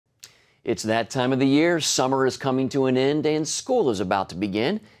It's that time of the year. Summer is coming to an end and school is about to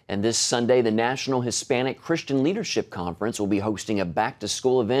begin. And this Sunday, the National Hispanic Christian Leadership Conference will be hosting a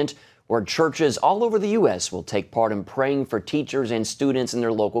back-to-school event where churches all over the U.S. will take part in praying for teachers and students in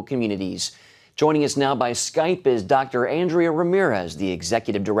their local communities. Joining us now by Skype is Dr. Andrea Ramirez, the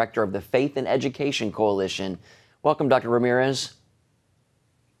Executive Director of the Faith and Education Coalition. Welcome, Dr. Ramirez.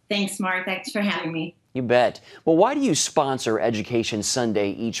 Thanks, Mark. Thanks for having me. You bet. Well, why do you sponsor Education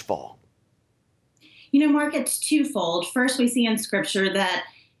Sunday each fall? You know, Mark, it's twofold. First, we see in Scripture that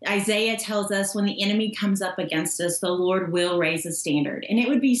Isaiah tells us when the enemy comes up against us, the Lord will raise a standard. And it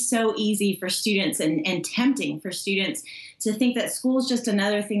would be so easy for students and tempting for students to think that school is just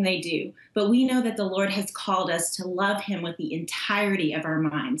another thing they do. But we know that the Lord has called us to love him with the entirety of our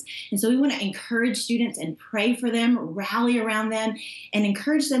minds. And so we want to encourage students and pray for them, rally around them, and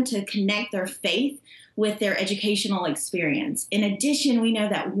encourage them to connect their faith with their educational experience. In addition, we know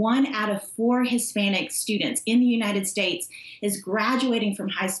that 1 out of 4 Hispanic students in the United States is graduating from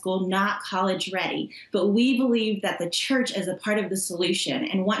high school not college ready. But we believe that the church is a part of the solution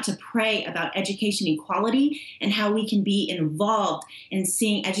and want to pray about education equality and how we can be involved in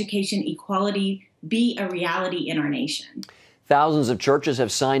seeing education equality be a reality in our nation. Thousands of churches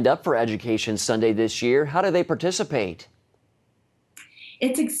have signed up for Education Sunday this year. How do they participate?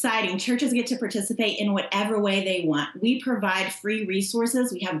 It's exciting. Churches get to participate in whatever way they want. We provide free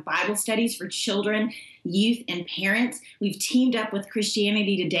resources. We have Bible studies for children, youth, and parents. We've teamed up with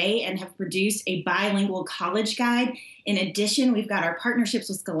Christianity Today and have produced a bilingual college guide. In addition, we've got our partnerships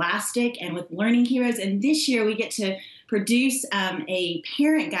with Scholastic and with Learning Heroes. And this year we get to produce a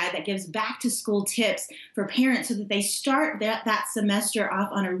parent guide that gives back to school tips for parents so that they start that semester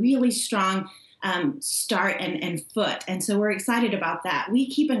off on a really strong start and foot. And so we're excited about that. We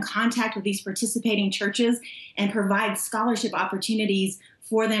keep in contact with these participating churches and provide scholarship opportunities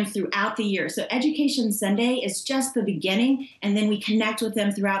for them throughout the year. So Education Sunday is just the beginning, and then we connect with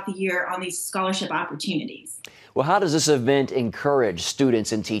them throughout the year on these scholarship opportunities. Well, how does this event encourage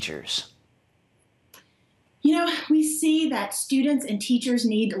students and teachers? You know, we see that students and teachers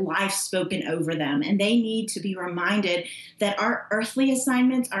need life spoken over them, and they need to be reminded that our earthly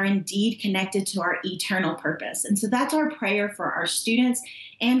assignments are indeed connected to our eternal purpose. And so that's our prayer for our students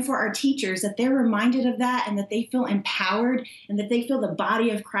and for our teachers, that they're reminded of that and that they feel empowered and that they feel the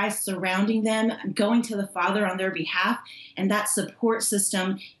body of Christ surrounding them, going to the Father on their behalf, and that support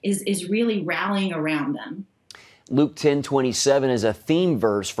system is really rallying around them. Luke 10:27 is a theme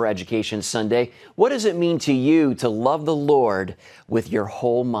verse for Education Sunday. What does it mean to you to love the Lord with your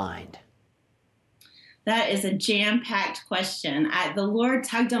whole mind? That is a jam-packed question. The Lord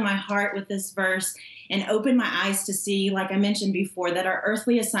tugged on my heart with this verse and opened my eyes to see, like I mentioned before, that our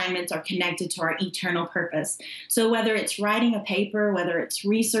earthly assignments are connected to our eternal purpose. So whether it's writing a paper, whether it's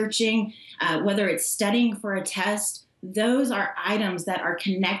researching, whether it's studying for a test, those are items that are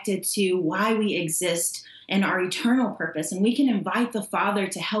connected to why we exist and our eternal purpose. And we can invite the Father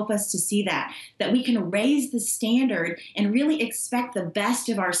to help us to see that we can raise the standard and really expect the best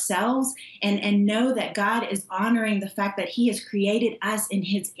of ourselves and know that God is honoring the fact that he has created us in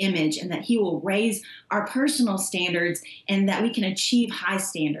his image and that he will raise our personal standards and that we can achieve high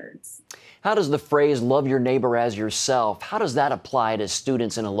standards. How does the phrase love your neighbor as yourself, how does that apply to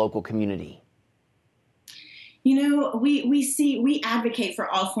students in a local community? You know, we advocate for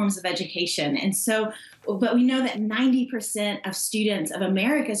all forms of education. And so, but we know that 90% of students of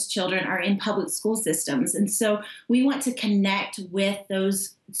America's children are in public school systems. And so we want to connect with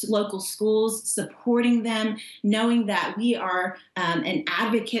those local schools, supporting them, knowing that we are an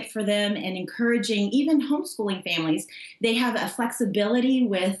advocate for them and encouraging even homeschooling families. They have a flexibility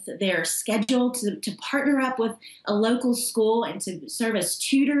with their schedule to partner up with a local school and to serve as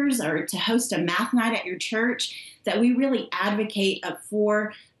tutors or to host a math night at your church, that we really advocate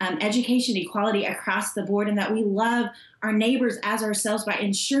for education equality across the board, and that we love our neighbors as ourselves by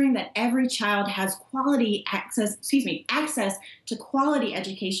ensuring that every child has access to quality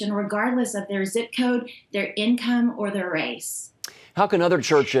education, regardless of their zip code, their income, or their race. How can other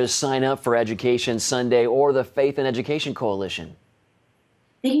churches sign up for Education Sunday or the Faith and Education Coalition?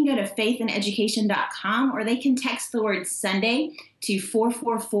 They can go to faithandeducation.com or they can text the word Sunday to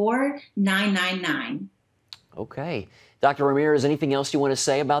 444-999. Okay. Dr. Ramirez, anything else you want to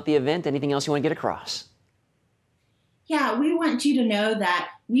say about the event? Anything else you want to get across? Yeah, we want you to know that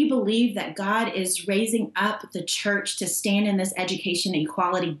we believe that God is raising up the church to stand in this education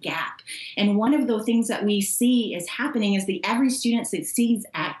equality gap. And one of the things that we see is happening is the Every Student Succeeds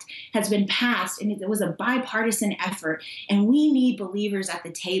Act has been passed, and it was a bipartisan effort. And we need believers at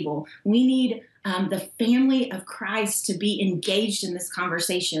the table. We need the family of Christ to be engaged in this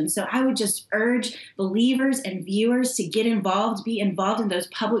conversation. So I would just urge believers and viewers to get involved, be involved in those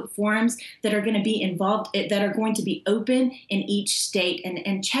public forums that are going to be involved, that are going to be open in each state,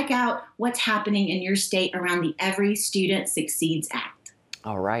 and check out what's happening in your state around the Every Student Succeeds Act.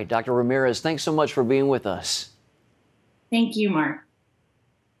 All right, Dr. Ramirez, thanks so much for being with us. Thank you, Mark.